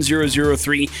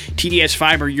 208-287-1003. TDS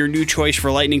Fiber, your new choice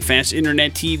for lightning fast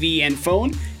internet, TV, and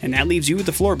phone. And that leaves you with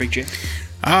the floor, Big J.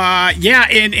 Yeah,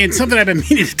 and something I've been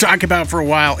meaning to talk about for a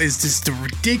while is just the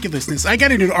ridiculousness. I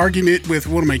got into an argument with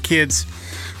one of my kids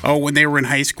when they were in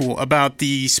high school about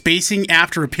the spacing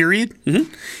after a period.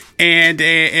 Mm-hmm. And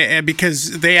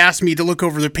because they asked me to look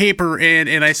over the paper,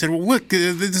 and I said, well, look,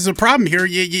 this is a problem here.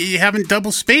 You haven't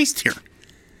double spaced here.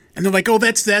 And they're like, oh,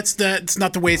 that's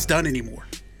not the way it's done anymore.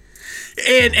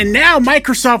 And now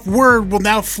Microsoft Word will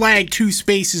now flag 2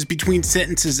 spaces between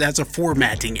sentences as a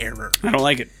formatting error. I don't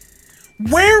like it.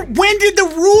 When did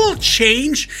the rule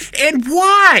change and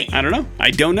why? I don't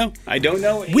know.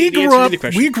 We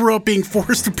grew up being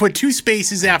forced to put 2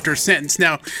 spaces after a sentence.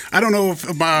 Now, I don't know if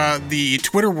the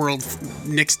Twitter world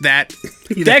nixed that.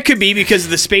 That could be because of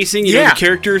the spacing, you know, the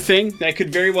character thing. That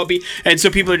could very well be. And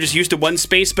so people are just used to 1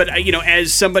 space. But,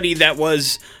 as somebody that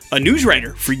was a news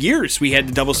writer for years, we had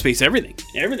to double space everything.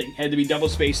 Everything had to be double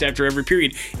spaced after every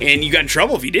period. And you got in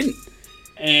trouble if you didn't.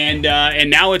 And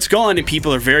now it's gone, and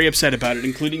people are very upset about it,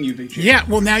 including you, Big J. Yeah,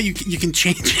 well, now you can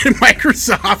change it in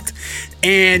Microsoft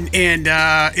and in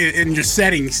your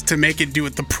settings to make it do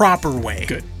it the proper way.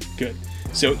 Good.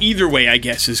 So either way, I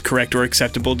guess, is correct or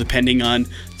acceptable depending on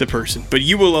the person. But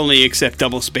you will only accept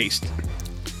double spaced,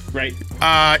 right?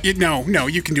 No,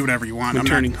 you can do whatever you want.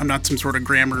 I'm not some sort of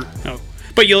grammar. Oh,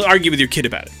 but you'll argue with your kid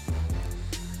about it.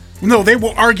 No, they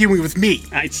will argue with me.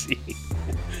 I see.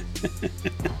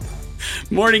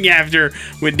 Morning After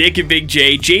with Nick and Big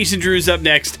J. Jason Drew's up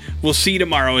next. We'll see you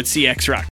tomorrow at CX Rock.